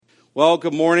Well,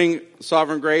 good morning,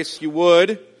 Sovereign Grace. You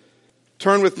would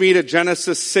turn with me to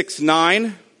Genesis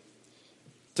 6:9.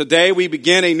 Today we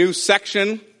begin a new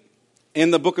section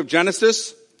in the book of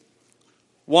Genesis,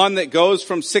 one that goes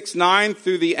from 6:9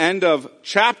 through the end of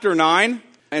chapter 9.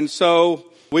 And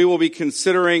so we will be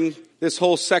considering this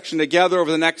whole section together over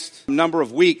the next number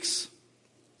of weeks.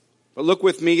 But look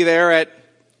with me there at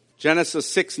Genesis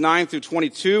 6:9 through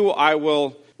 22. I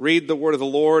will read the word of the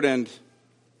Lord and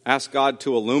ask God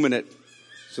to illumine it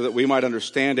so that we might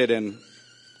understand it and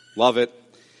love it.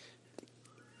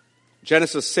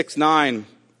 Genesis 6:9.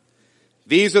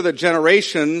 These are the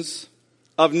generations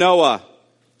of Noah.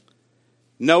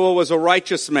 Noah was a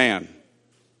righteous man,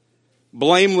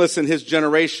 blameless in his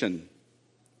generation.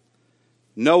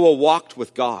 Noah walked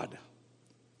with God.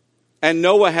 And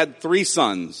Noah had 3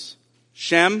 sons,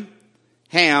 Shem,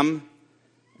 Ham,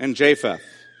 and Japheth.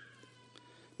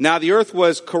 Now the earth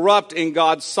was corrupt in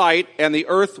God's sight, and the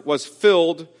earth was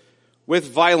filled with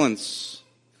violence.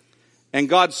 And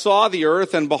God saw the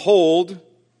earth, and behold,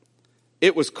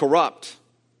 it was corrupt.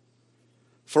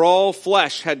 For all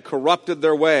flesh had corrupted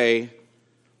their way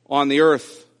on the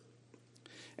earth.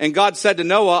 And God said to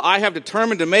Noah, I have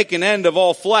determined to make an end of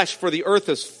all flesh, for the earth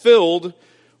is filled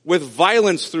with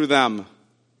violence through them.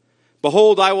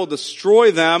 Behold, I will destroy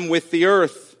them with the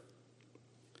earth.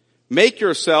 Make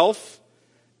yourself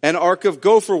an ark of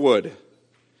gopher wood.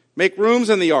 Make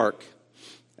rooms in the ark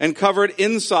and cover it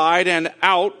inside and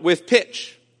out with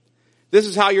pitch. This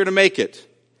is how you're to make it.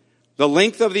 The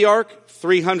length of the ark,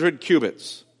 300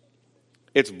 cubits.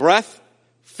 Its breadth,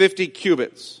 50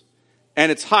 cubits.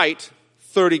 And its height,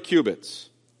 30 cubits.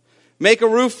 Make a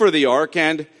roof for the ark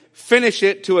and finish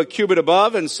it to a cubit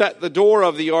above and set the door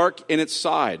of the ark in its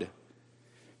side.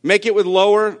 Make it with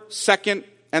lower, second,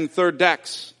 and third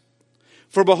decks.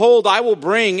 For behold, I will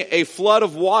bring a flood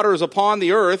of waters upon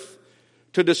the earth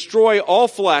to destroy all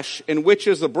flesh, in which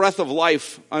is the breath of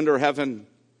life under heaven.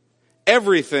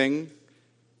 Everything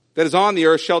that is on the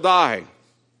earth shall die.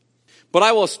 But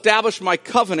I will establish my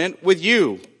covenant with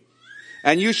you,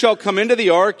 and you shall come into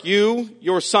the ark, you,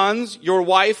 your sons, your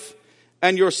wife,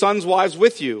 and your sons' wives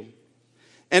with you.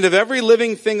 And of every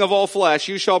living thing of all flesh,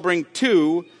 you shall bring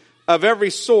 2 of every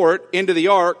sort into the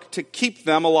ark to keep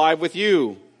them alive with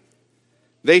you.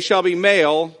 They shall be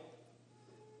male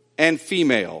and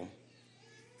female.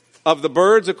 Of the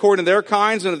birds according to their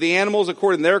kinds, and of the animals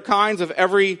according to their kinds, of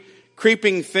every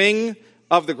creeping thing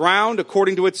of the ground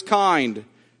according to its kind.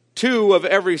 2 of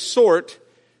every sort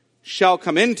shall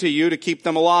come into you to keep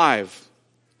them alive.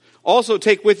 Also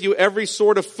take with you every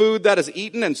sort of food that is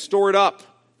eaten and store it up.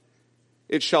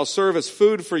 It shall serve as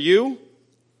food for you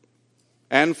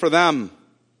and for them.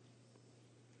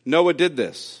 Noah did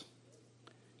this.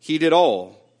 He did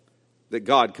all that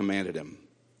God commanded him.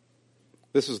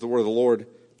 This is the word of the Lord.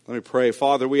 Let me pray.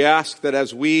 Father, we ask that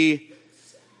as we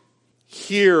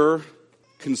hear,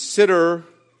 consider,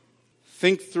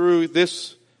 think through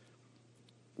this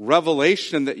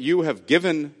revelation that you have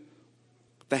given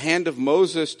the hand of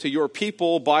Moses to your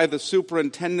people by the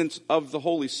superintendence of the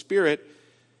Holy Spirit,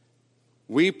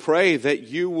 we pray that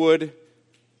you would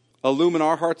illumine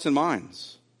our hearts and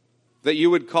minds, that you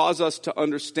would cause us to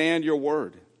understand your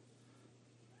word,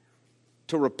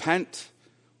 to repent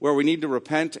where we need to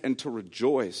repent, and to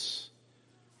rejoice.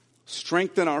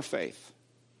 Strengthen our faith.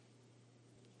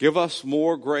 Give us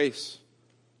more grace.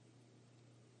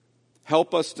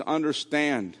 Help us to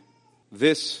understand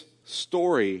this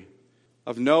story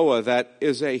of Noah that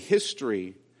is a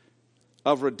history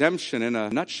of redemption in a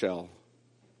nutshell.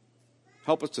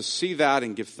 Help us to see that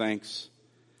and give thanks.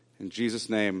 In Jesus'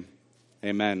 name,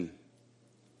 amen.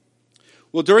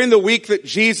 Well, during the week that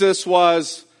Jesus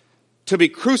was to be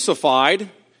crucified,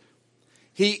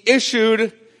 he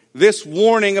issued this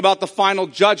warning about the final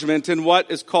judgment in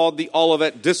what is called the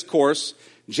Olivet Discourse.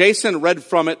 Jason read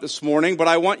from it this morning, but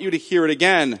I want you to hear it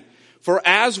again. For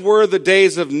as were the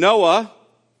days of Noah,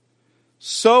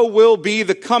 so will be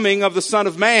the coming of the Son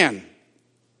of Man.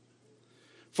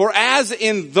 For as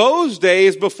in those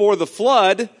days before the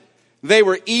flood, they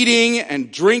were eating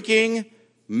and drinking,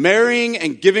 marrying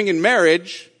and giving in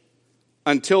marriage,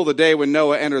 until the day when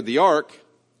Noah entered the ark,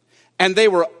 and they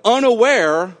were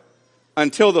unaware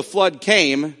until the flood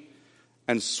came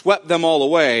and swept them all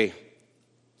away.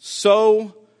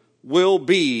 So will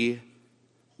be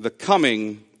the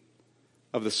coming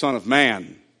of the Son of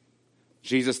Man.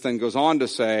 Jesus then goes on to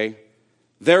say,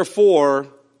 therefore,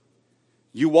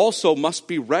 you also must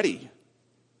be ready.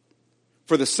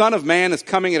 For the Son of Man is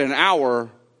coming at an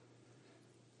hour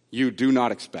you do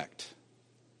not expect.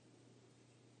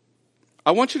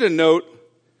 I want you to note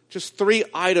just 3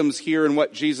 items here in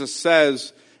what Jesus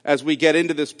says as we get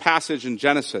into this passage in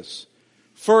Genesis.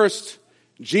 First,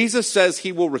 Jesus says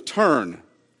he will return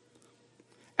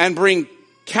and bring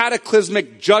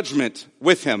cataclysmic judgment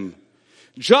with him,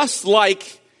 just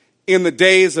like in the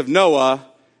days of Noah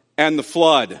and the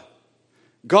flood.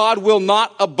 God will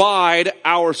not abide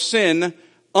our sin,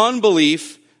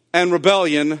 unbelief, and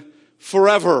rebellion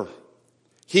forever.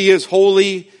 He is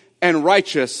holy and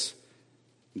righteous.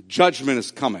 Judgment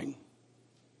is coming.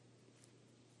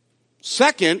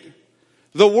 Second,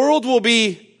 the world will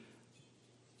be,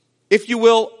 if you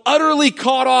will, utterly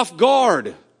caught off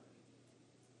guard.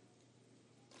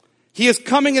 He is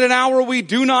coming at an hour we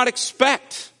do not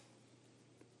expect.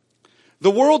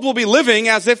 The world will be living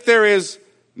as if there is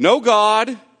no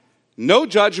God, no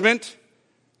judgment,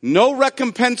 no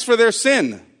recompense for their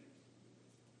sin.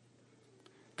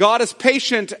 God is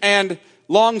patient and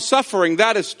long-suffering.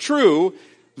 That is true.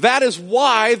 That is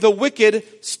why the wicked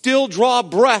still draw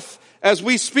breath as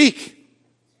we speak.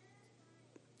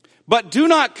 But do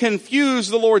not confuse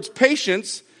the Lord's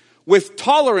patience with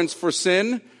tolerance for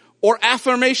sin or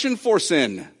affirmation for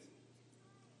sin.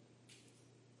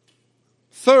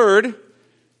 Third,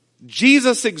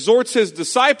 Jesus exhorts his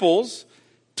disciples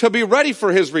to be ready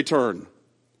for his return.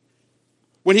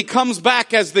 When he comes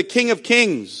back as the King of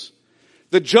Kings,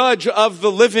 the judge of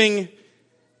the living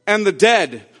and the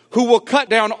dead, who will cut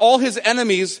down all his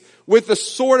enemies with the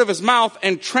sword of his mouth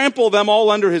and trample them all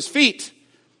under his feet.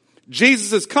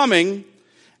 Jesus is coming,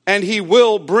 and he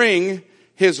will bring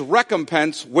his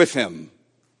recompense with him.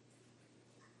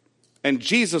 And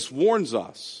Jesus warns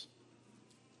us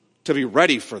to be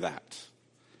ready for that.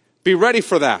 Be ready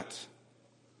for that.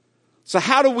 So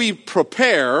how do we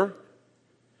prepare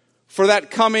for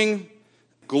that coming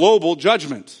global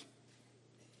judgment?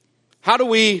 How do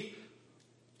we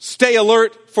stay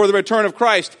alert for the return of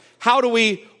Christ? How do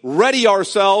we ready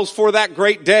ourselves for that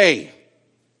great day?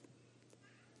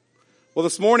 Well,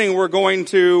 this morning we're going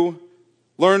to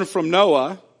learn from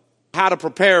Noah how to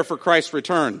prepare for Christ's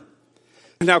return.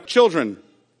 Now, children,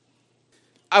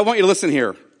 I want you to listen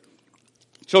here.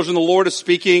 Children, the Lord is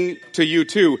speaking to you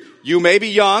too. You may be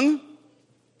young.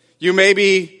 You may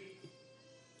be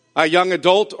a young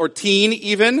adult or teen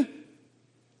even,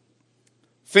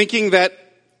 thinking that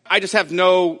I just have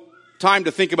no time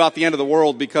to think about the end of the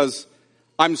world because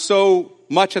I'm so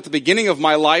much at the beginning of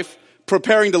my life,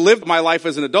 preparing to live my life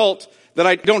as an adult, that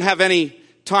I don't have any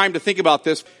time to think about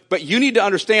this. But you need to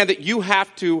understand that you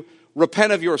have to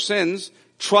repent of your sins,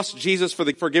 trust Jesus for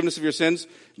the forgiveness of your sins,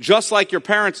 just like your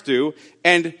parents do,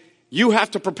 and you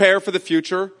have to prepare for the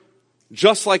future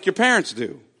just like your parents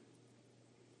do.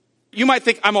 You might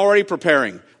think, I'm already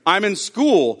preparing. I'm in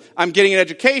school. I'm getting an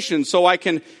education so I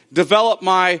can develop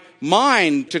my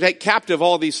mind to take captive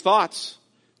all these thoughts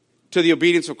to the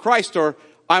obedience of Christ. Or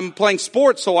I'm playing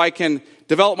sports so I can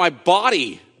develop my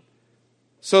body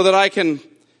so that I can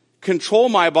control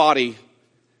my body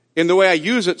in the way I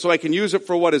use it, so I can use it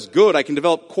for what is good. I can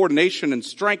develop coordination and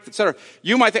strength, etc.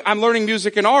 You might think, I'm learning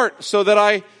music and art so that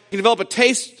I can develop a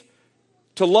taste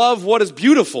to love what is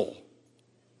beautiful.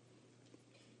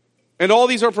 And all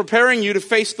these are preparing you to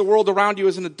face the world around you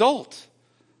as an adult.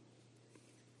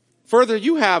 Further,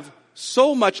 you have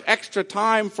so much extra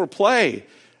time for play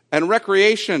and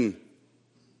recreation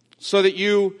so that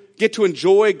you get to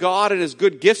enjoy God and his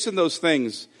good gifts in those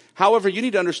things. However, you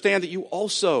need to understand that you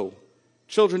also,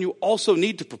 children, you also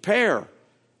need to prepare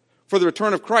for the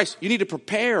return of Christ. You need to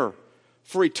prepare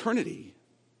for eternity.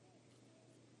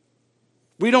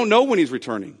 We don't know when he's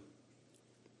returning.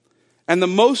 And the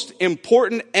most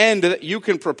important end that you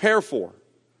can prepare for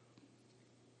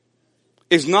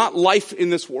is not life in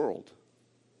this world,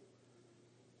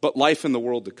 but life in the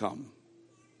world to come.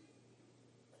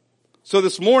 So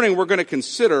this morning we're going to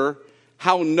consider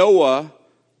how Noah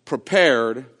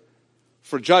prepared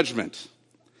for judgment,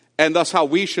 and thus how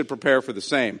we should prepare for the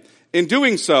same. In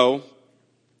doing so,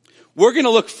 we're going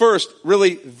to look first,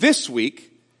 really this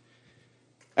week,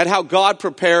 at how God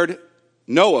prepared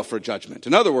Noah for judgment.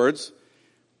 In other words,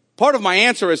 part of my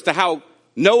answer as to how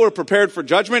Noah prepared for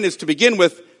judgment is to begin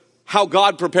with how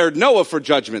God prepared Noah for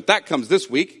judgment. That comes this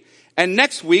week. And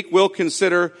next week, we'll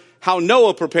consider how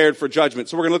Noah prepared for judgment.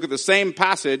 So we're going to look at the same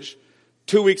passage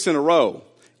 2 weeks in a row.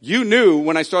 You knew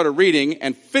when I started reading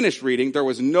and finished reading, there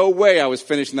was no way I was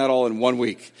finishing that all in 1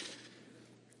 week.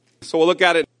 So we'll look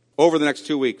at it over the next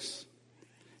 2 weeks.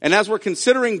 And as we're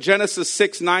considering Genesis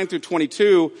 6, 9 through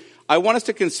 22, I want us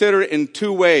to consider it in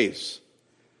two ways.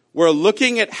 We're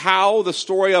looking at how the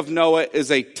story of Noah is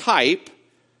a type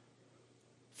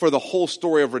for the whole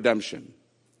story of redemption.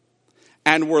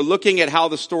 And we're looking at how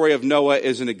the story of Noah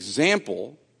is an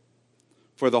example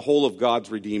for the whole of God's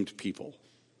redeemed people.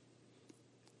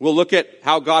 We'll look at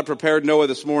how God prepared Noah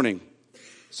this morning.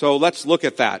 So let's look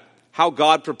at that. How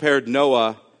God prepared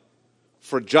Noah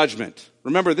for judgment.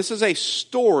 Remember, this is a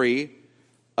story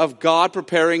of God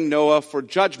preparing Noah for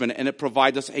judgment, and it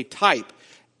provides us a type,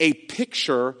 a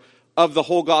picture of the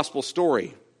whole gospel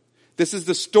story. This is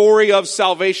the story of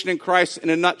salvation in Christ in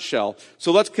a nutshell.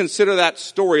 So let's consider that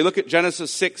story. Look at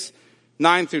Genesis 6,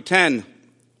 9 through 10.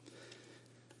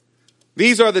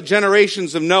 These are the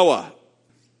generations of Noah.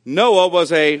 Noah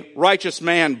was a righteous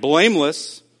man,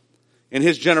 blameless in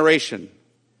his generation.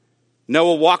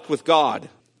 Noah walked with God.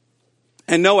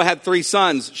 And Noah had 3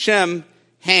 sons, Shem,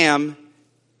 Ham,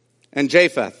 and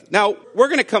Japheth. Now, we're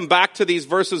going to come back to these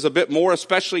verses a bit more,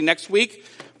 especially next week.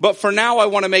 But for now, I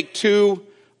want to make 2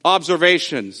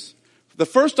 observations. The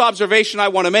first observation I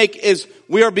want to make is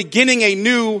we are beginning a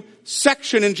new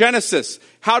section in Genesis.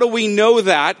 How do we know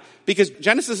that? Because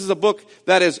Genesis is a book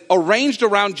that is arranged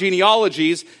around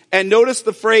genealogies. And notice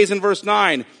the phrase in verse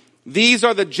 9. These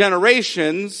are the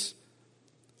generations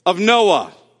of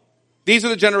Noah. These are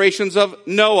the generations of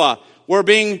Noah. We're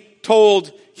being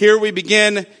told here we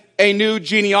begin a new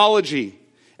genealogy.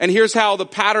 And here's how the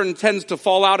pattern tends to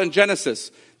fall out in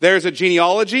Genesis. There's a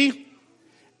genealogy,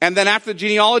 and then after the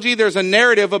genealogy, there's a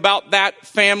narrative about that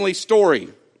family story.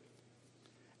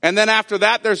 And then after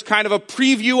that, there's kind of a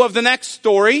preview of the next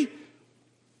story,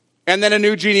 and then a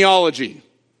new genealogy.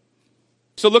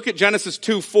 So look at Genesis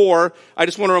 2:4. I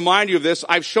just want to remind you of this.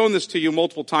 I've shown this to you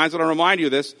multiple times, but I'll remind you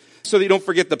of this so that you don't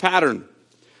forget the pattern.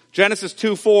 Genesis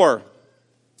 2:4.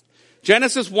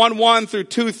 Genesis 1:1 through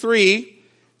 2:3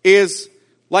 is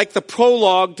like the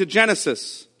prologue to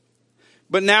Genesis.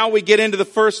 But now we get into the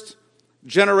first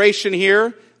generation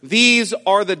here. These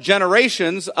are the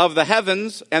generations of the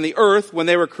heavens and the earth when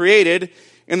they were created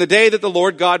in the day that the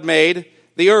Lord God made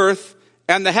the earth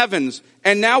and the heavens.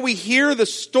 And now we hear the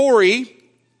story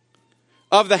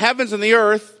of the heavens and the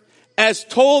earth as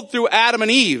told through Adam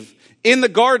and Eve in the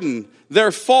garden,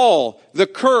 their fall, the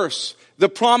curse, the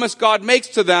promise God makes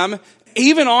to them,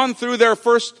 even on through their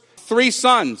first 3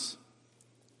 sons.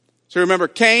 So remember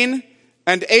Cain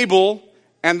and Abel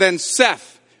and then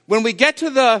Seth. When we get to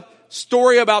the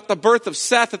story about the birth of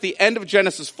Seth at the end of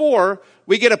Genesis 4,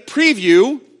 we get a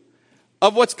preview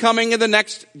of what's coming in the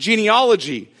next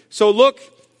genealogy. So look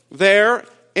there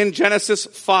in Genesis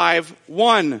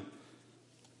 5:1.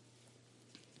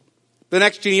 The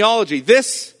next genealogy.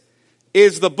 This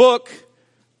is the book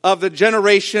of the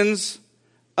generations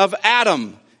of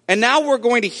Adam. And now we're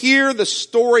going to hear the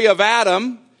story of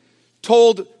Adam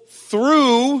told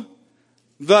through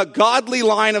the godly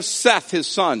line of Seth, his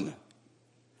son.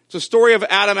 It's a story of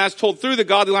Adam as told through the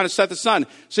godly line of Seth, his son.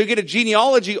 So you get a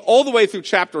genealogy all the way through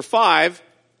chapter 5,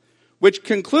 which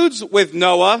concludes with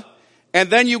Noah, and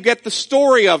then you get the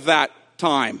story of that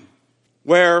time,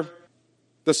 where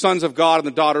the sons of God and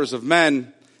the daughters of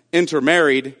men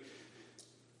intermarried,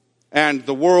 and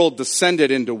the world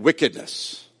descended into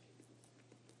wickedness.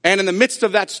 And in the midst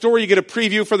of that story, you get a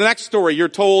preview for the next story. You're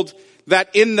told that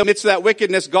in the midst of that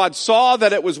wickedness, God saw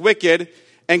that it was wicked,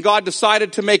 and God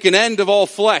decided to make an end of all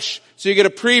flesh. So you get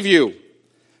a preview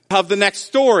of the next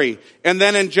story. And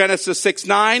then in Genesis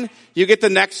 6:9, you get the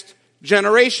next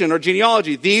generation or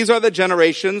genealogy. These are the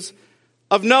generations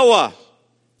of Noah.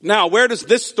 Now, where does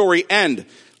this story end?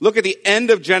 Look at the end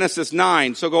of Genesis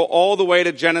 9. So go all the way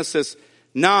to Genesis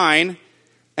 9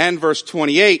 and verse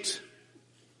 28.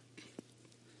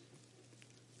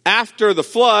 After the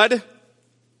flood,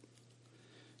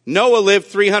 Noah lived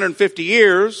 350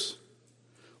 years.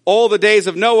 All the days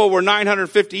of Noah were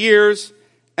 950 years,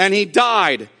 and he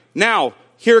died. Now,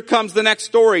 here comes the next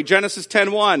story, Genesis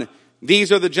 10:1.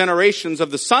 These are the generations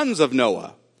of the sons of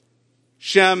Noah,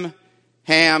 Shem,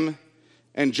 Ham,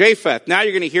 and Japheth. Now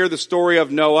you're going to hear the story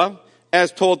of Noah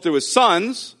as told through his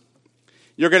sons.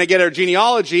 You're going to get our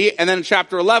genealogy, and then in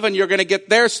chapter 11, you're going to get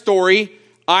their story,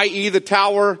 i.e. the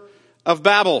Tower of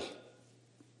Babel.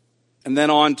 And then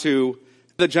on to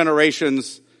the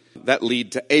generations that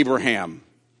lead to Abraham,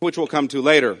 which we'll come to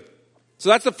later. So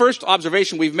that's the first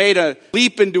observation. We've made a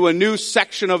leap into a new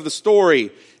section of the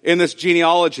story in this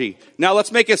genealogy. Now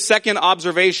let's make a second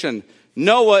observation.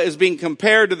 Noah is being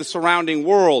compared to the surrounding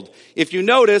world. If you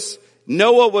notice,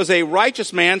 Noah was a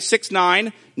righteous man,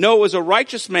 6:9. Noah was a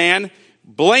righteous man,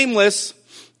 blameless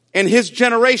in his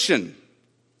generation.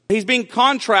 He's being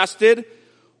contrasted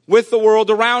with the world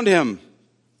around him.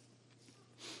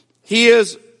 He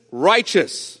is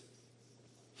righteous.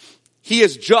 He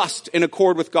is just in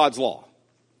accord with God's law.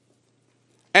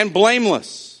 And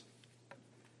blameless.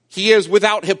 He is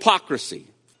without hypocrisy.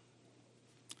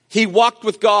 He walked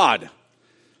with God.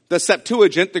 The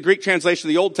Septuagint, the Greek translation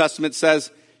of the Old Testament, says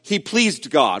he pleased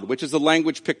God, which is the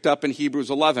language picked up in Hebrews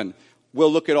 11.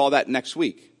 We'll look at all that next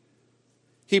week.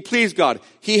 He pleased God.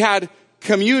 He had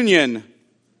communion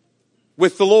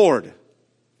with the Lord.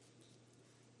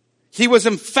 He was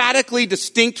emphatically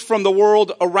distinct from the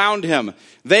world around him.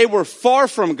 They were far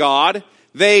from God.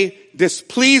 They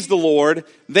displeased the Lord.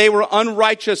 They were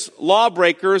unrighteous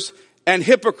lawbreakers and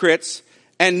hypocrites.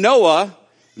 And Noah,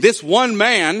 this one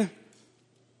man,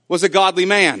 was a godly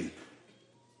man.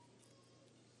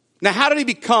 Now, how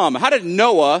did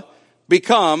Noah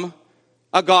become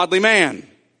a godly man?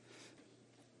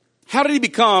 How did he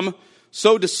become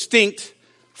so distinct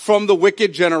from the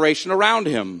wicked generation around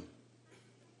him?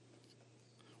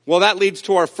 Well, that leads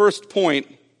to our first point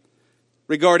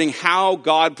regarding how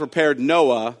God prepared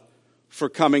Noah for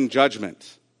coming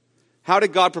judgment. How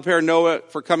did God prepare Noah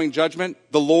for coming judgment?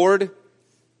 The Lord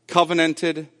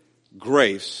covenanted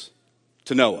grace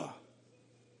to Noah.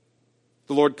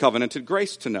 The Lord covenanted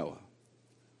grace to Noah.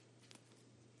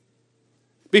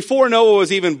 Before Noah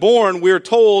was even born, we are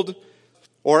told,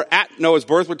 or at Noah's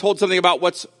birth, we're told something about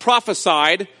what's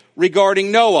prophesied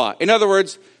regarding Noah. In other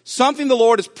words, something the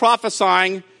Lord is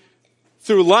prophesying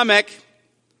through Lamech,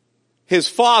 his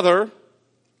father,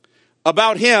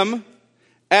 about him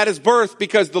at his birth,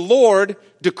 because the Lord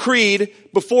decreed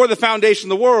before the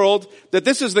foundation of the world that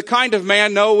this is the kind of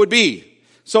man Noah would be.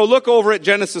 So look over at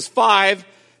Genesis 5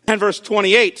 and verse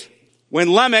 28.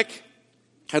 When Lamech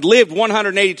had lived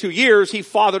 182 years, he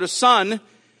fathered a son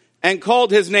and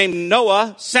called his name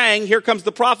Noah, saying, here comes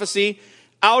the prophecy,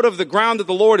 out of the ground that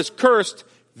the Lord has cursed,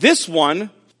 this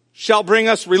one shall bring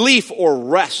us relief or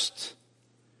rest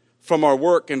from our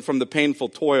work and from the painful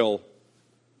toil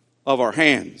of our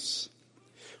hands.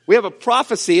 We have a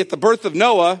prophecy at the birth of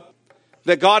Noah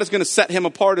that God is going to set him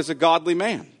apart as a godly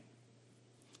man.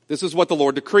 This is what the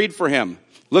Lord decreed for him.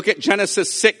 Look at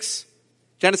Genesis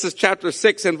chapter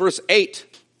 6 and verse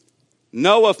 8.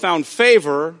 Noah found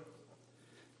favor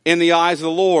in the eyes of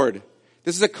the Lord.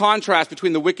 This is a contrast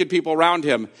between the wicked people around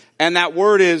him. And that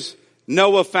word is,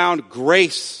 Noah found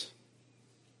grace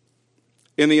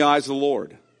in the eyes of the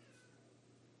Lord.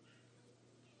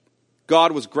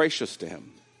 God was gracious to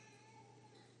him.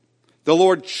 The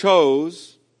Lord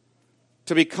chose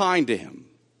to be kind to him.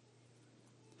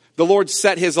 The Lord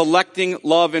set his electing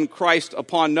love in Christ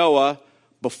upon Noah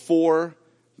before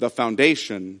the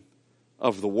foundation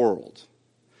of the world.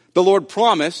 The Lord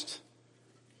promised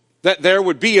that there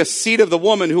would be a seed of the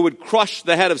woman who would crush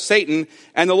the head of Satan,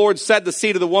 and the Lord said the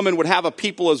seed of the woman would have a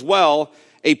people as well,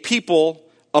 a people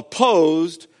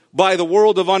opposed by the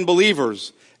world of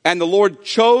unbelievers. And the Lord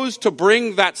chose to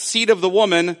bring that seed of the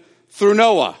woman through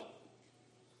Noah.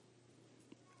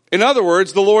 In other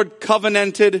words, the Lord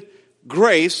covenanted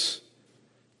grace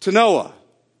to Noah.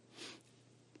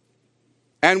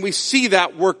 And we see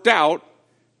that worked out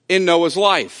in Noah's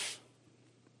life.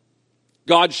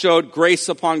 God showed grace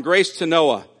upon grace to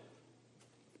Noah.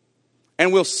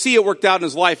 And we'll see it worked out in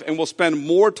his life, and we'll spend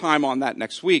more time on that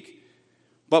next week.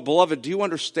 But beloved, do you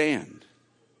understand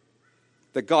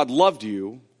that God loved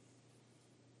you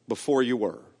before you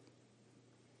were?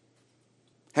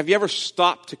 Have you ever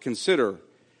stopped to consider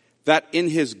that in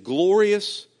his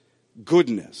glorious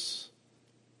goodness,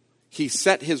 he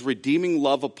set his redeeming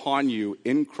love upon you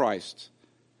in Christ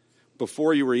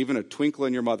before you were even a twinkle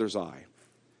in your mother's eye,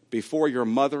 before your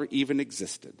mother even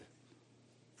existed?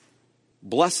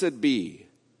 Blessed be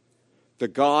the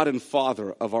God and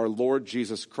Father of our Lord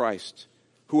Jesus Christ,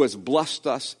 who has blessed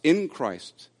us in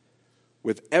Christ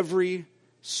with every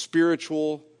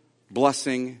spiritual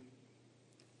blessing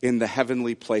in the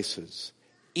heavenly places,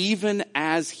 even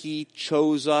as he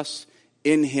chose us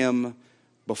in him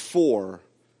before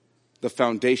the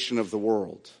foundation of the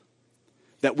world,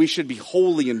 that we should be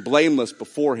holy and blameless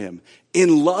before him.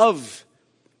 In love,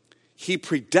 he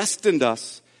predestined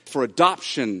us for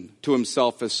adoption to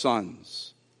himself as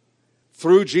sons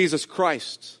through Jesus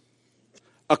Christ,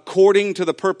 according to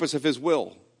the purpose of his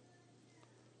will,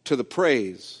 to the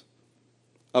praise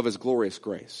of his glorious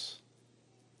grace.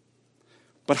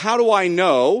 But how do I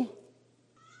know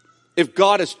if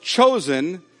God has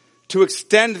chosen to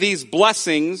extend these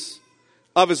blessings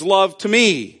of his love to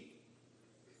me?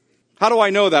 How do I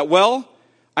know that? Well,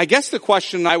 I guess the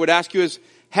question I would ask you is,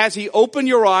 has he opened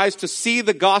your eyes to see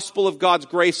the gospel of God's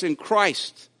grace in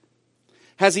Christ?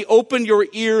 Has he opened your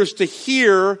ears to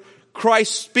hear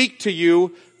Christ speak to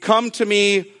you, come to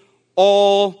me,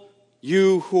 all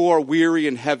you who are weary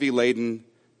and heavy laden,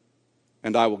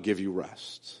 and I will give you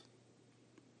rest?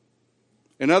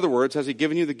 In other words, has he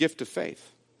given you the gift of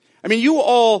faith? I mean, you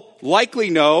all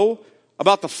likely know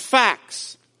about the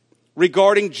facts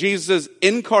regarding Jesus'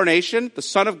 incarnation, the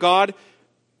Son of God,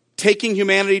 taking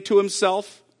humanity to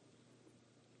himself.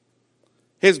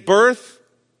 His birth,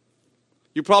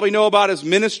 you probably know about his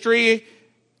ministry,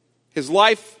 his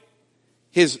life,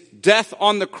 his death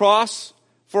on the cross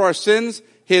for our sins,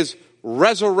 his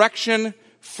resurrection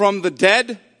from the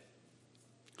dead,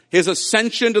 his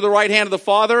ascension to the right hand of the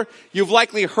Father. You've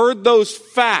likely heard those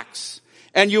facts,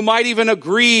 and you might even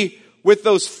agree with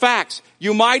those facts.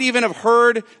 You might even have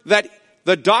heard that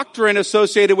the doctrine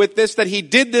associated with this, that he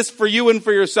did this for you and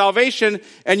for your salvation,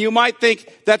 and you might think,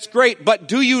 that's great, but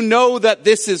do you know that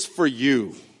this is for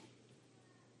you?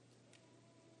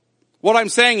 What I'm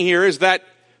saying here is that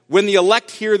when the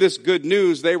elect hear this good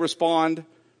news, they respond,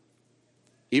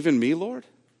 even me, Lord?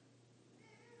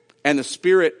 And the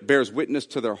Spirit bears witness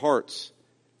to their hearts,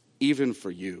 even for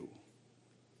you.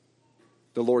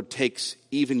 The Lord takes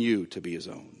even you to be his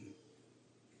own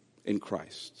in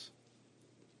Christ.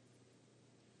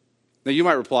 Now you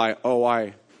might reply, oh,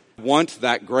 I want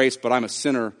that grace, but I'm a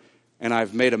sinner and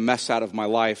I've made a mess out of my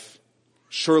life.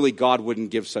 Surely God wouldn't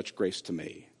give such grace to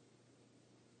me.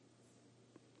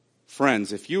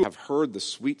 Friends, if you have heard the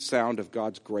sweet sound of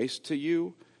God's grace to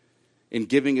you in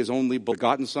giving his only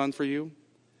begotten Son for you,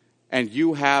 and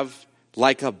you have,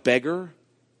 like a beggar,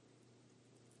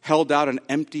 held out an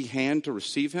empty hand to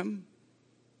receive him,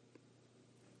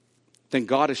 then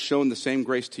God has shown the same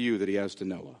grace to you that he has to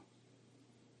Noah.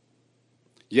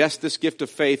 Yes, this gift of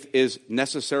faith is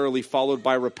necessarily followed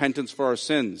by repentance for our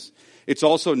sins. It's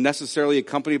also necessarily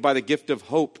accompanied by the gift of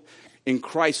hope in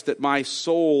Christ, that my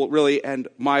soul really and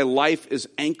my life is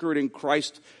anchored in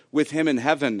Christ with him in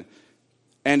heaven.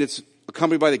 And it's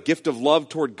accompanied by the gift of love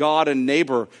toward God and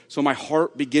neighbor, so my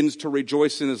heart begins to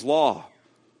rejoice in his law.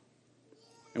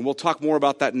 And we'll talk more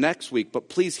about that next week, but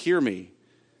please hear me.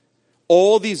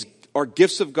 All these are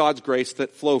gifts of God's grace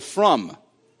that flow from,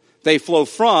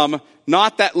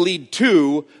 not that lead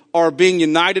to, are being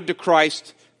united to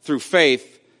Christ through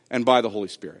faith and by the Holy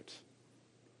Spirit.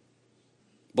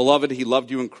 Beloved, he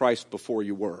loved you in Christ before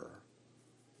you were.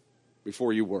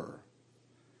 Before you were.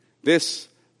 This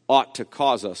ought to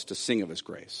cause us to sing of his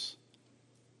grace.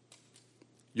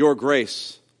 Your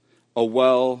grace, a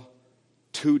well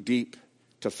too deep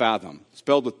to fathom.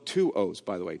 Spelled with two O's,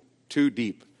 by the way. Too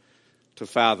deep to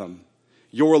fathom.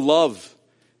 Your love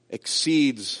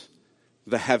exceeds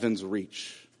the heavens'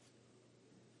 reach.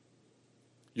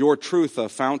 Your truth, a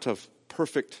fount of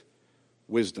perfect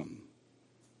wisdom.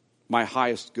 My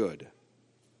highest good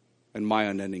and my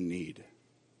unending need.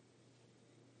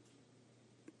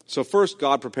 So first,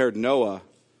 God prepared Noah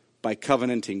by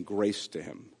covenanting grace to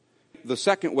him. The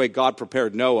second way God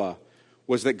prepared Noah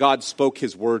was that God spoke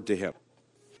his word to him.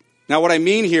 Now what I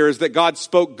mean here is that God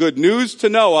spoke good news to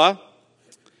Noah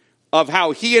of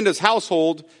how he and his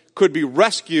household could be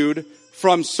rescued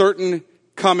from certain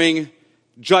coming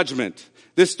judgment.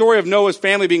 This story of Noah's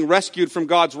family being rescued from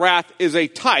God's wrath is a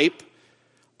type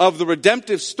of the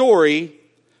redemptive story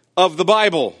of the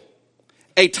Bible.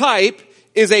 A type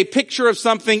is a picture of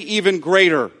something even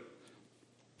greater.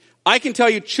 I can tell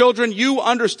you, children, you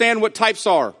understand what types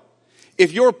are.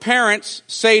 If your parents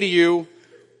say to you,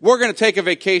 we're going to take a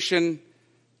vacation,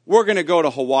 we're going to go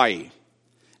to Hawaii,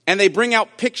 and they bring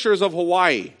out pictures of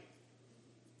Hawaii,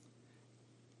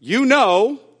 you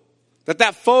know that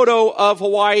that photo of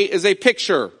Hawaii is a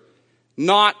picture,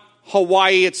 not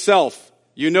Hawaii itself.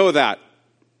 You know that.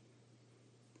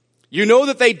 You know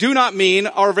that they do not mean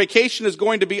our vacation is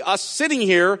going to be us sitting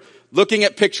here looking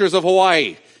at pictures of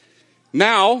Hawaii.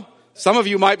 Now, some of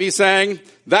you might be saying,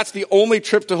 that's the only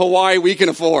trip to Hawaii we can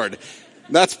afford.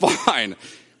 That's fine.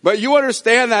 But you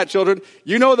understand that, children.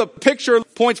 You know the picture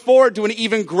points forward to an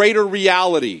even greater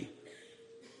reality.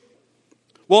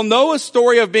 Well, Noah's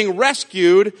story of being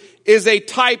rescued is a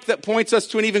type that points us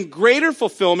to an even greater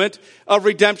fulfillment of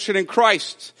redemption in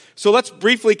Christ. So let's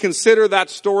briefly consider that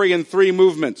story in three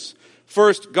movements.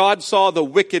 First, God saw the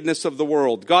wickedness of the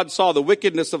world. God saw the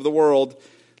wickedness of the world.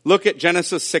 Look at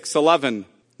Genesis 6:11.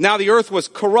 Now the earth was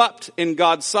corrupt in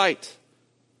God's sight,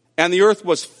 and the earth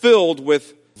was filled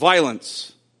with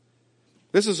violence.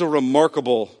 This is a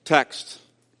remarkable text.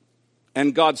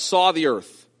 And God saw the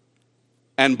earth,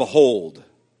 and behold,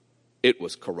 it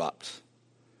was corrupt.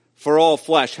 For all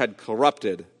flesh had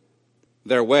corrupted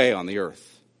their way on the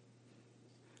earth.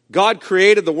 God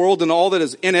created the world and all that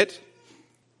is in it.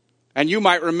 And you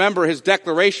might remember his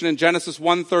declaration in Genesis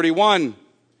 1:31.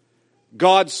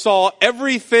 God saw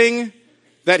everything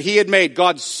that he had made.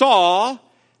 God saw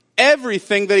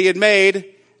everything that he had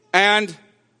made, and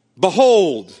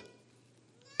behold,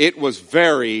 it was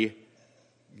very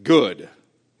good.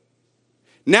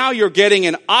 Now you're getting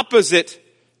an opposite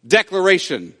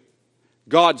declaration.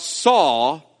 God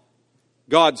saw,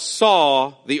 God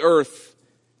saw the earth,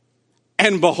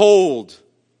 and behold,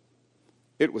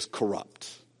 it was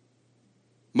corrupt.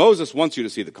 Moses wants you to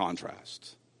see the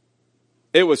contrast.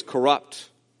 It was corrupt.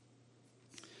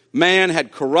 Man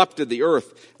had corrupted the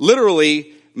earth.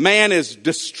 Literally, man is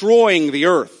destroying the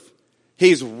earth.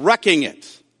 He's wrecking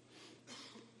it.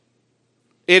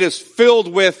 It is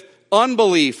filled with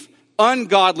unbelief,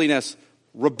 ungodliness,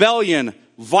 rebellion,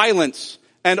 violence,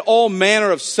 and all manner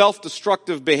of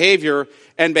self-destructive behavior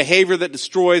and behavior that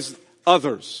destroys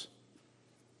others.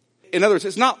 In other words,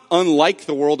 it's not unlike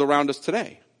the world around us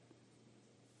today.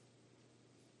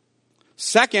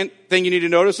 Second thing you need to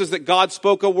notice is that God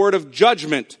spoke a word of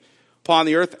judgment upon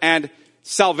the earth and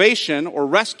salvation or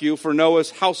rescue for Noah's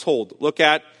household. Look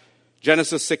at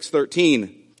Genesis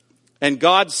 6:13. And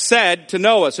God said to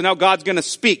Noah, so now God's going to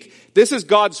speak. This is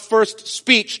God's first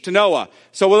speech to Noah.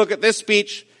 So we'll look at this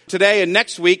speech today, and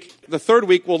next week, the third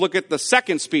week, we'll look at the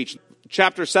second speech.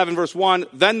 Chapter 7, verse 1,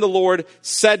 then the Lord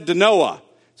said to Noah.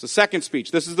 It's the second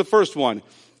speech. This is the first one.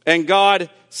 And God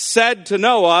said to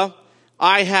Noah,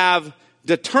 I have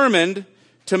determined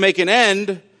to make an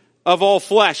end of all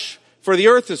flesh, for the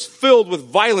earth is filled with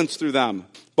violence through them.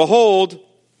 Behold,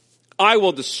 I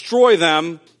will destroy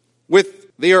them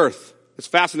with the earth. It's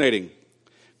fascinating.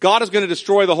 God is going to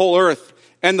destroy the whole earth.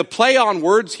 And the play on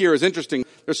words here is interesting.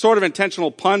 There's sort of intentional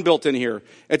pun built in here.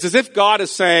 It's as if God is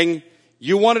saying,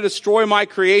 you want to destroy my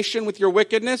creation with your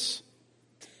wickedness?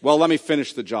 Well, let me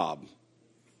finish the job.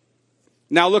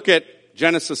 Now look at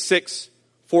Genesis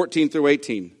 6:14 through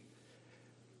 18.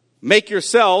 Make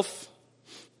yourself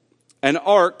an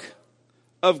ark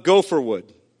of gopher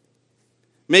wood.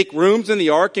 Make rooms in the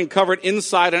ark and cover it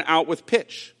inside and out with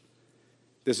pitch.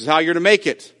 This is how you're to make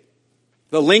it.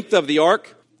 The length of the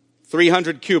ark,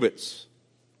 300 cubits,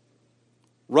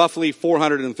 roughly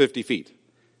 450 feet.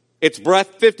 Its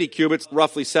breadth, 50 cubits,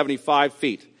 roughly 75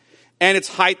 feet. And its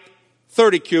height,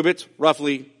 30 cubits,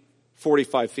 roughly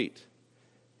 45 feet.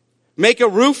 Make a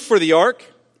roof for the ark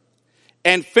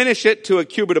and finish it to a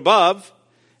cubit above,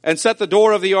 and set the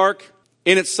door of the ark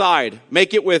in its side.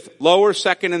 Make it with lower,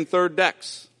 second, and third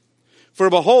decks. For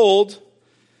behold,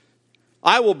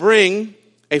 I will bring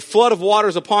a flood of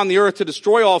waters upon the earth to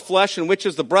destroy all flesh, in which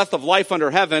is the breath of life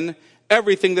under heaven.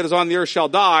 Everything that is on the earth shall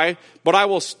die, but I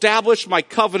will establish my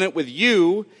covenant with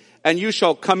you, and you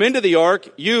shall come into the ark,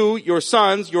 you, your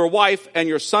sons, your wife, and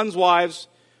your sons' wives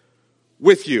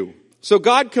with you. So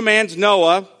God commands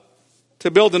Noah to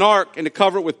build an ark and to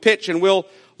cover it with pitch, and we'll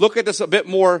look at this a bit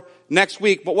more next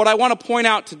week. But what I want to point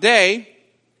out today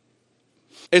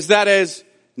is that as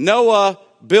Noah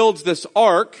builds this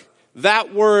ark,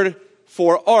 that word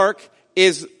for ark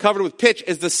is covered with pitch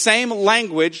is the same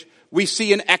language we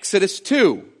see in Exodus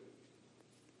 2.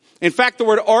 In fact, the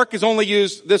word ark is only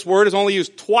used, this word is only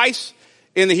used twice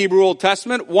in the Hebrew Old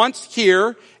Testament, once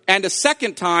here and a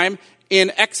second time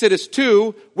in Exodus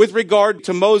 2 with regard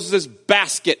to Moses'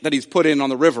 basket that he's put in on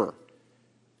the river.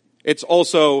 It's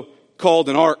also called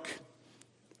an ark.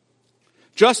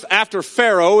 Just after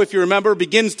Pharaoh, if you remember,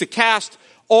 begins to cast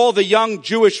all the young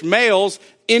Jewish males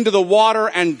into the water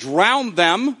and drown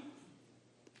them,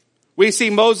 we see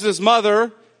Moses'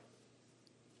 mother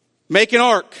make an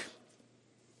ark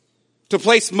to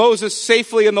place Moses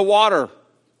safely in the water.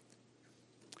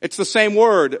 It's the same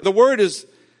word. The word is,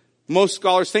 most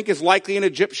scholars think, is likely an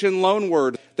Egyptian loan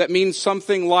word that means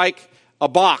something like a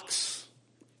box.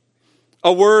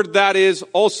 A word that is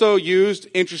also used,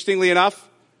 interestingly enough,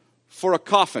 for a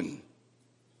coffin.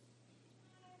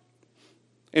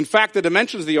 In fact, the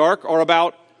dimensions of the ark are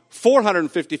about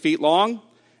 450 feet long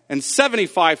and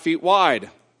 75 feet wide.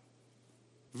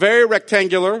 Very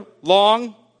rectangular,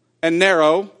 long and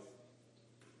narrow.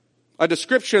 A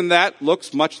description that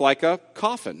looks much like a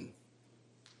coffin.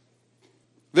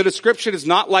 The description is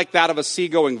not like that of a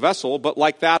seagoing vessel, but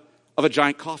like that of a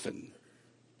giant coffin.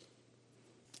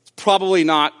 It's probably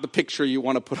not the picture you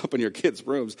want to put up in your kids'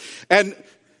 rooms. And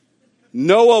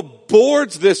Noah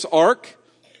boards this ark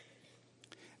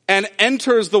and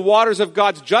enters the waters of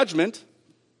God's judgment,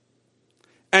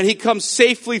 and he comes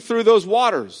safely through those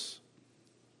waters.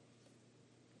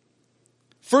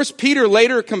 1 Peter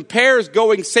later compares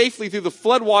going safely through the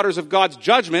floodwaters of God's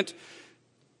judgment.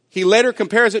 He later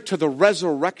compares it to the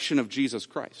resurrection of Jesus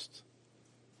Christ.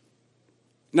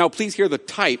 Now, please hear the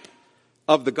type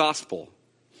of the gospel.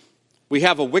 We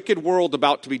have a wicked world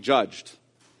about to be judged.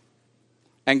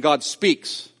 And God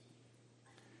speaks.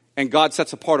 And God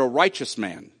sets apart a righteous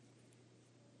man.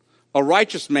 A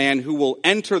righteous man who will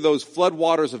enter those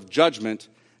floodwaters of judgment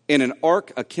in an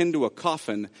ark akin to a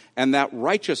coffin, and that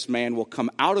righteous man will come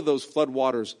out of those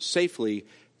floodwaters safely,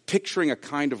 picturing a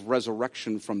kind of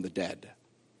resurrection from the dead.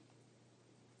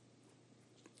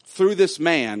 through this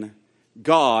man,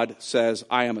 God says,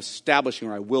 I am establishing,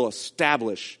 or I will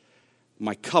establish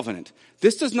my covenant.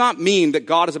 This does not mean that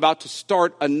God is about to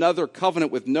start another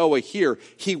covenant with Noah here.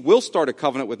 He will start a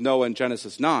covenant with Noah in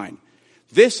Genesis 9.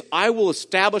 This, I will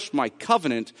establish my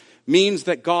covenant, means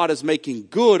that God is making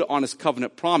good on his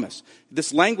covenant promise.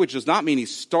 This language does not mean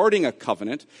he's starting a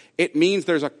covenant. It means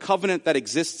there's a covenant that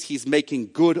exists he's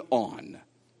making good on.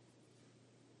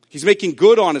 He's making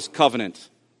good on his covenant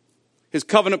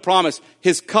promise,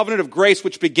 his covenant of grace,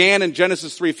 which began in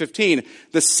Genesis 3:15.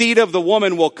 The seed of the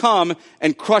woman will come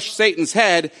and crush Satan's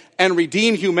head and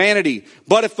redeem humanity.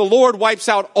 But if the Lord wipes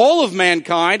out all of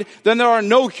mankind, then there are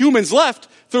no humans left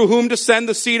through whom to send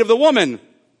the seed of the woman.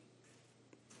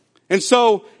 And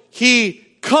so he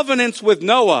covenants with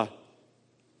Noah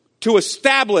to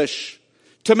establish,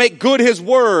 to make good his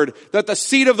word that the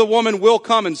seed of the woman will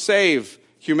come and save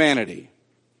humanity.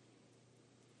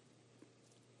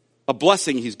 A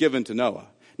blessing he's given to Noah.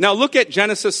 Now look at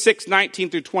Genesis 6:19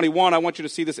 through 21. I want you to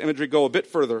see this imagery go a bit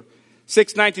further.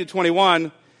 6:19 to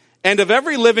 21. And of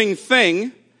every living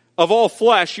thing of all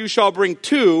flesh you shall bring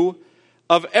 2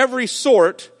 of every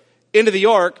sort into the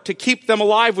ark to keep them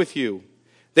alive with you.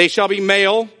 They shall be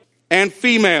male and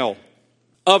female.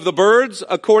 Of the birds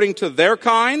according to their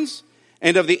kinds,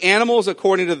 and of the animals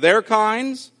according to their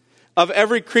kinds, of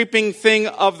every creeping thing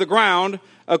of the ground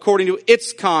according to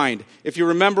its kind. If you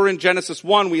remember in Genesis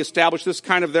 1, we established this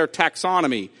kind of their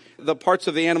taxonomy, the parts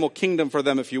of the animal kingdom for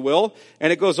them, if you will.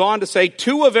 And it goes on to say,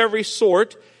 2 of every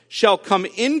sort shall come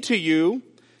into you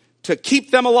to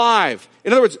keep them alive.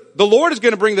 In other words, the Lord is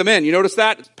going to bring them in. You notice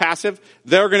that? It's passive.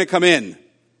 They're going to come in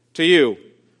to you.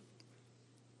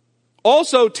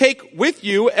 Also take with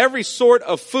you every sort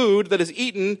of food that is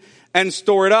eaten and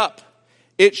store it up.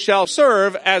 It shall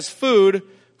serve as food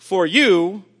for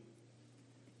you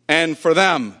and for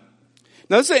them.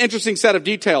 Now this is an interesting set of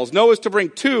details. Noah is to bring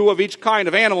 2 of each kind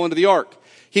of animal into the ark.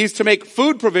 He's to make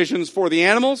food provisions for the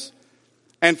animals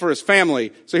and for his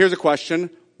family. So here's a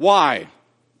question. Why?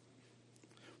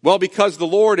 Well, because the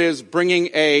Lord is bringing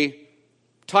a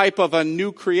type of a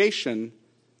new creation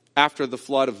after the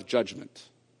flood of judgment.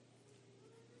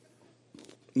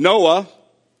 Noah,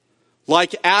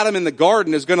 like Adam in the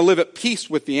garden, is going to live at peace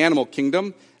with the animal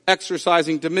kingdom,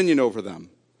 exercising dominion over them.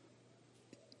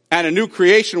 And a new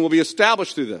creation will be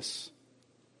established through this.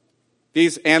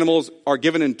 These animals are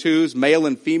given in 2s, male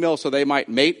and female, so they might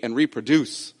mate and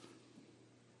reproduce.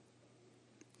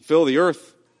 Fill the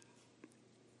earth.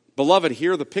 Beloved,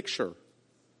 hear the picture.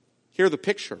 Hear the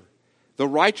picture. The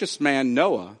righteous man,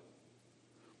 Noah,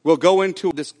 will go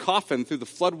into this coffin through the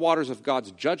floodwaters of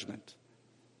God's judgment.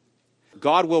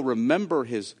 God will remember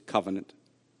his covenant,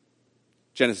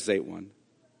 Genesis 8:1.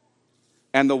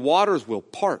 And the waters will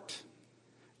part,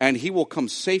 and he will come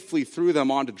safely through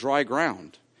them onto dry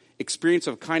ground. Experience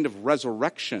of kind of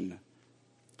resurrection.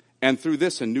 And through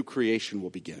this, a new creation will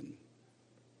begin.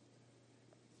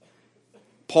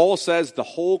 Paul says the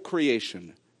whole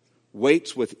creation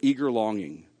waits with eager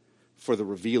longing for the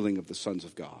revealing of the sons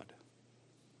of God.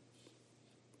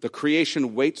 The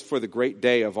creation waits for the great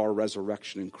day of our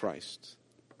resurrection in Christ.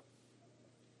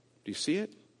 Do you see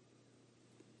it?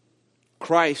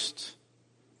 Christ,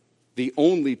 the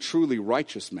only truly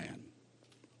righteous man,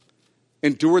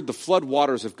 endured the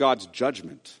floodwaters of God's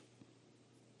judgment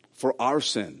for our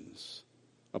sins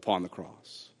upon the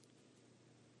cross.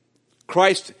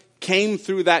 Christ came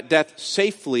through that death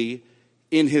safely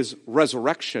in his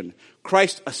resurrection.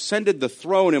 Christ ascended the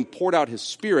throne and poured out his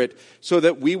Spirit so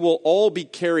that we will all be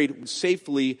carried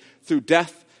safely through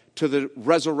death to the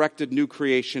resurrected new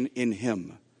creation in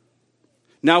him.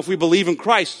 Now, if we believe in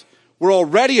Christ, we're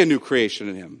already a new creation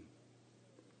in him.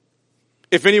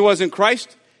 If anyone is in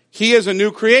Christ, he is a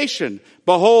new creation.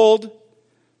 Behold,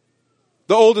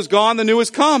 the old is gone, the new is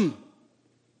come.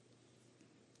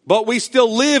 But we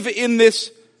still live in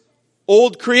this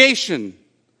old creation.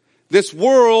 This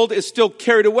world is still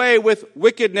carried away with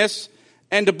wickedness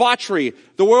and debauchery.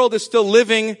 The world is still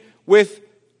living with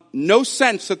no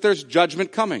sense that there's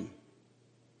judgment coming.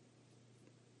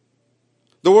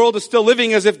 The world is still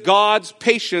living as if God's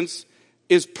patience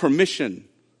is permission,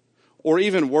 or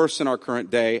even worse in our current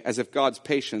day, as if God's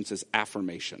patience is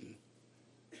affirmation.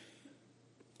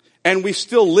 And we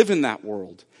still live in that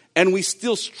world, and we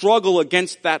still struggle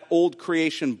against that old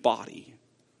creation body.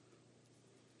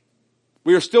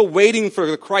 We are still waiting for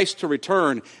the Christ to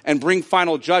return and bring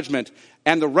final judgment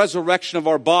and the resurrection of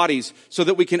our bodies so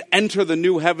that we can enter the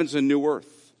new heavens and new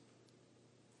earth.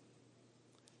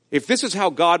 If this is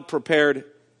how God prepared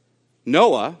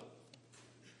Noah,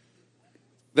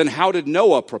 then how did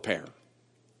Noah prepare?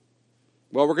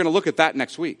 Well, we're going to look at that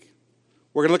next week.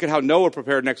 We're going to look at how Noah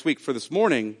prepared next week. For this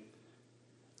morning,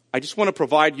 I just want to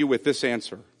provide you with this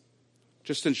answer,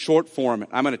 just in short form.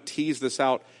 I'm going to tease this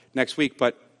out next week,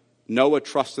 but Noah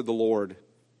trusted the Lord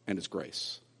and his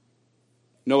grace.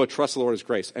 Noah trusted the Lord and his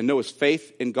grace. And Noah's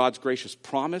faith in God's gracious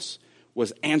promise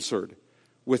was answered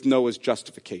with Noah's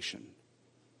justification.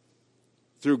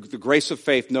 Through the grace of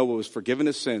faith, Noah was forgiven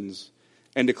his sins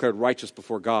and declared righteous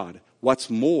before God. What's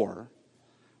more,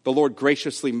 the Lord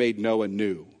graciously made Noah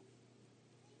new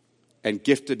and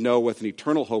gifted Noah with an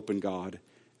eternal hope in God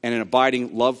and an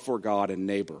abiding love for God and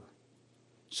neighbor,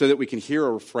 so that we can hear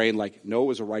a refrain like, Noah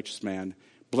was a righteous man,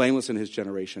 blameless in his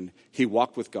generation. He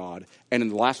walked with God. And in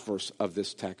the last verse of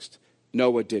this text,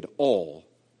 Noah did all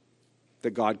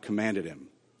that God commanded him.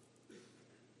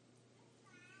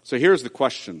 So here's the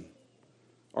question.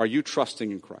 Are you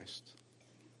trusting in Christ?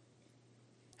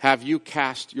 Have you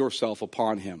cast yourself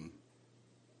upon him,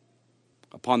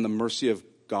 upon the mercy of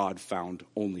God found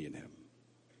only in him?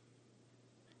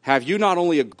 Have you not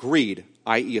only agreed,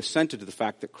 i.e. assented to the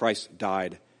fact that Christ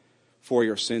died for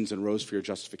your sins and rose for your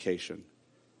justification,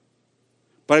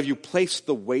 but have you placed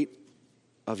the weight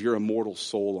of your immortal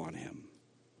soul on him,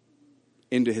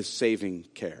 into his saving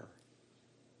care?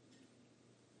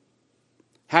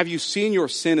 Have you seen your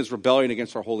sin as rebellion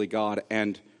against our holy God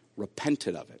and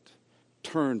repented of it,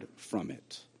 turned from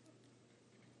it?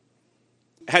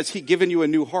 Has he given you a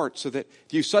new heart so that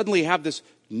you suddenly have this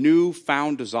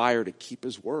newfound desire to keep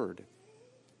his word?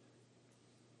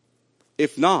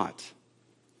 If not,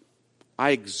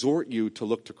 I exhort you to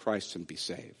look to Christ and be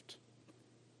saved.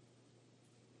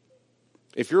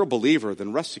 If you're a believer,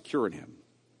 then rest secure in him.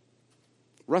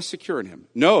 Rest secure in him.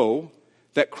 Know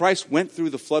that Christ went through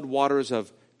the floodwaters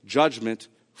of judgment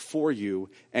for you,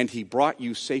 and he brought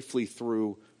you safely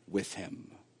through with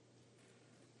him.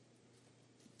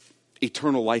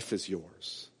 Eternal life is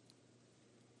yours.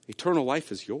 Eternal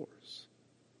life is yours.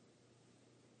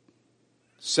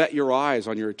 Set your eyes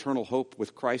on your eternal hope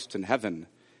with Christ in heaven.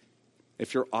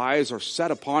 If your eyes are set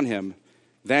upon him,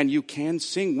 then you can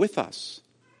sing with us.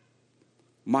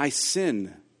 My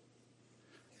sin,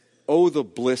 oh, the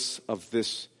bliss of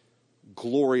this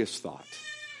glorious thought.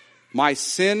 My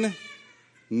sin,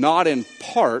 not in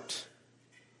part,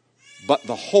 but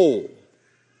the whole,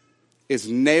 is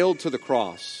nailed to the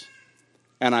cross,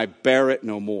 and I bear it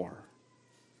no more.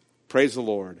 Praise the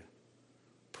Lord.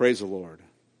 Praise the Lord,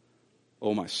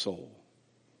 O my soul.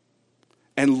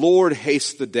 And Lord,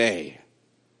 haste the day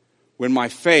when my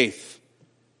faith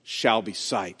shall be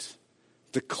sight.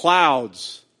 The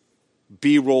clouds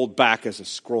be rolled back as a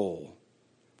scroll.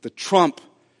 The trump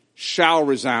shall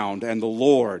resound, and the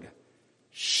Lord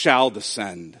shall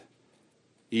descend.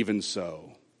 Even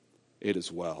so, it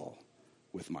is well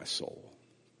with my soul.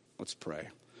 Let's pray.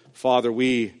 Father,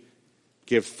 we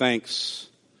give thanks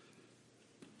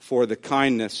for the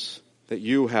kindness that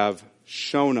you have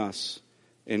shown us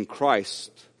in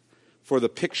Christ, for the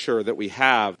picture that we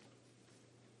have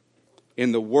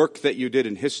in the work that you did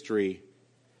in history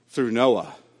through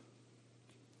Noah.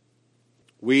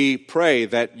 We pray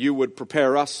that you would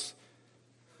prepare us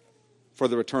for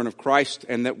the return of Christ,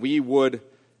 and that we would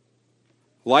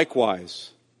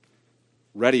likewise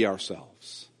ready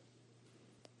ourselves,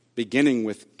 beginning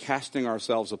with casting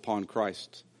ourselves upon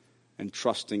Christ and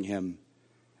trusting him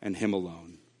and him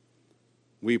alone.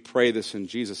 We pray this in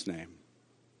Jesus' name.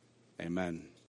 Amen.